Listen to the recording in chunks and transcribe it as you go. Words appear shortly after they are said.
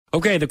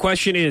Okay, the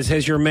question is,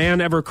 has your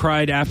man ever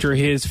cried after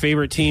his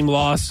favorite team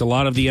lost? A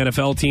lot of the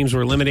NFL teams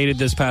were eliminated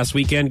this past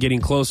weekend, getting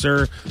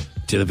closer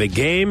to the big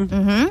game.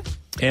 Mm-hmm.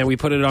 And we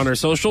put it on our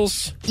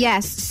socials.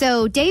 Yes.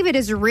 So David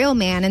is a real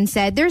man and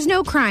said, there's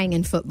no crying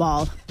in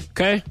football.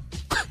 Okay.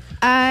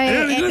 I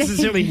don't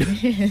necessarily.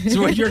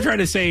 So what you're trying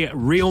to say,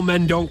 real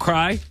men don't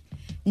cry?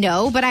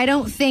 No, but I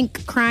don't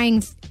think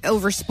crying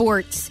over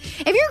sports.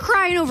 If you're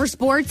crying over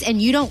sports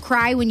and you don't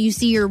cry when you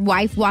see your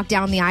wife walk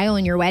down the aisle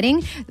in your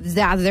wedding,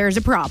 there's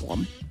a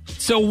problem.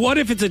 So what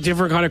if it's a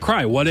different kind of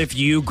cry? What if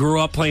you grew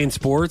up playing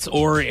sports,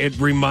 or it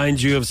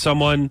reminds you of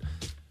someone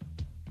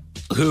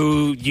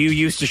who you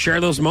used to share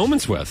those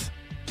moments with?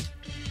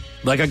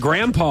 Like a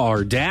grandpa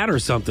or dad or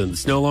something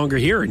that's no longer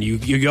here, and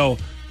you go,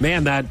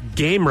 man, that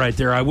game right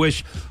there, I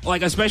wish,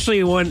 like,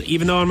 especially when,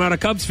 even though I'm not a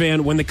Cubs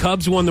fan, when the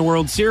Cubs won the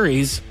World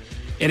Series,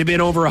 it had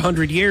been over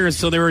 100 years,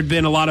 so there had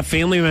been a lot of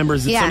family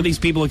members that some of these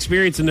people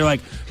experienced, and they're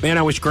like, man,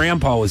 I wish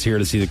Grandpa was here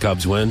to see the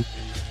Cubs win.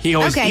 He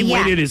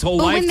waited his whole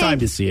lifetime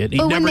to see it. He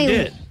never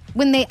did.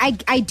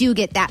 I do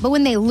get that, but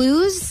when they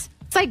lose,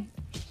 it's like,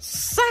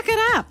 suck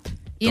it up.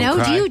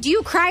 Do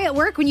you cry at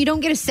work when you don't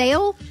get a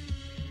sale?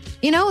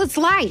 It's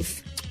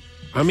life.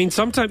 I mean,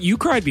 sometimes you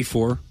cried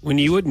before when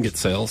you wouldn't get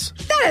sales.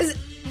 That is...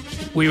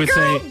 We would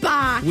Girl, say,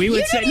 bah. We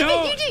would say,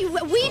 no.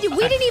 We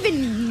didn't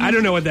even. I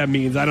don't know what that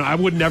means. I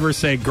would never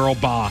say girl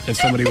bah if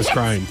somebody was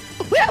crying.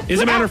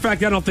 As a matter of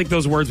fact, I don't think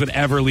those words would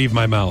ever leave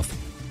my mouth.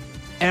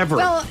 Ever.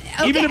 Well,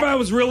 okay. Even if I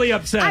was really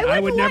upset, I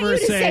would never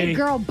say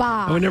girl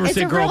bah. I would never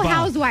say girl bah. It's a Real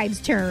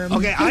Housewives term.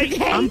 Okay,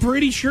 I'm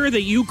pretty sure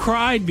that you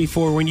cried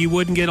before when you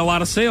wouldn't get a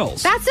lot of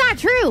sales. That's not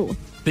true.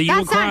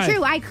 That's not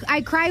true.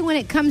 I cry when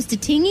it comes to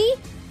Tingy.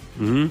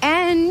 Mm-hmm.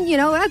 And,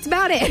 that's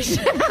about it.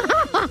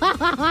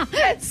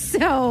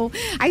 So,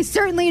 I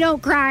certainly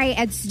don't cry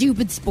at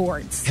stupid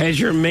sports. Has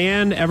your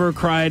man ever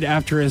cried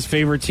after his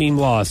favorite team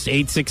lost?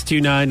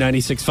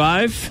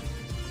 862-996-5.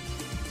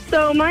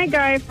 So, my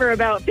guy for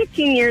about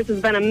 15 years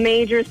has been a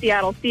major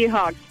Seattle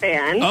Seahawks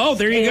fan. Oh,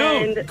 there you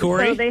go,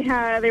 Corey. So,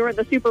 they were at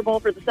the Super Bowl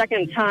for the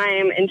second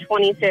time in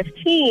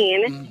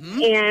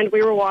 2015, and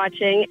we were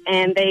watching,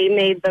 and they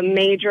made the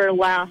major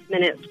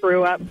last-minute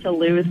screw-up to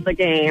lose the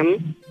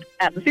game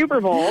at the Super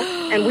Bowl,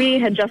 and we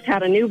had just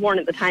had a newborn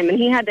at the time, and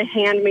he had to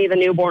hand me the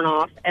newborn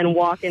off and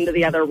walk into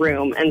the other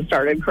room and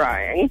started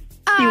crying.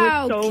 He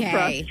was so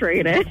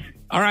frustrated.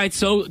 All right,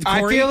 so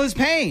Corey, I feel his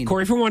pain.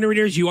 Corey from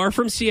Wonderitors, you are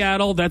from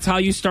Seattle. That's how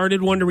you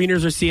started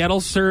Wonderitors, or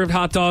Seattle served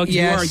hot dogs.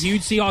 Yes. You are a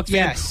huge Seahawks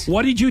fan. Yes.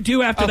 What did you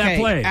do after that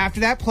play?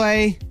 After that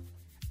play,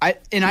 I'd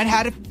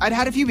had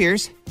a few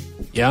beers.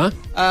 Yeah?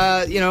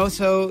 I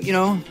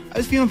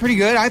was feeling pretty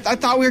good. I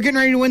thought we were getting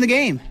ready to win the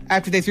game.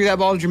 After they threw that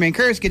ball to Jermaine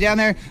Kearse, get down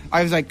there,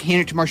 I was like,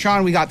 hand it to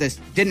Marshawn, we got this.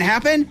 Didn't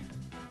happen.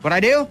 What'd I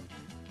do?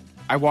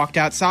 I walked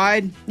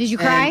outside. Did you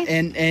cry?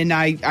 And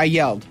I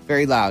yelled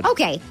very loud.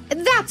 Okay,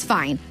 that's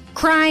fine.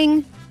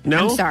 Crying?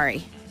 No? I'm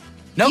sorry.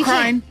 No you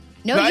crying.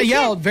 No, but I you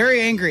yelled, can't. very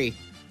angry.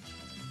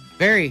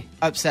 Very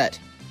upset.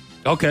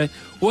 Okay.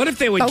 What if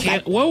they would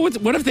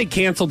what if they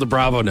canceled the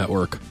Bravo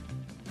network?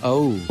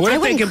 Oh. What I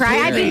if they wouldn't cry.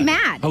 I'd be completely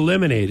mad.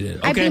 eliminated it?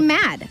 Okay. I'd be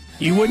mad.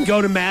 You wouldn't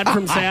go to mad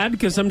from sad?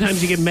 Because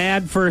sometimes you get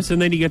mad first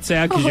and then you get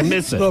sad because you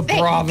miss it. The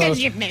Bravo. Because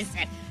you miss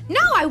it.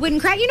 No, I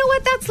wouldn't cry. You know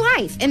what? That's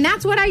life. And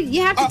that's what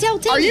you have to tell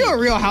Timmy. Are you a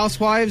Real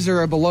Housewives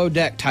or a Below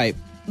Deck type?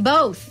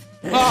 Both.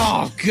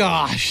 Oh,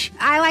 gosh.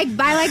 I like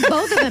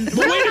both of them. Wait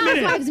a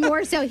minute. Housewives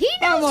more so. He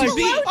knows I'm like,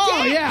 Below Deck.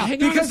 oh, yeah.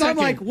 Hang on a Because I'm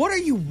second. like, what are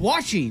you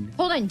watching?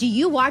 Hold on. Do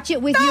you watch it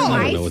with your No. I don't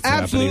wife? know what's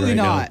happening Absolutely right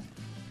not. now.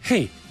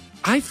 Hey,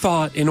 I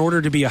thought in order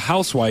to be a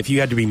housewife, you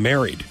had to be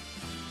married.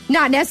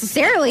 Not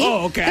necessarily.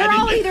 Oh, okay. They're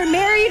all either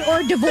married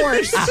or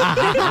divorced.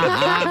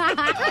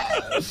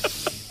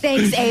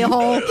 Thanks,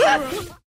 a-hole.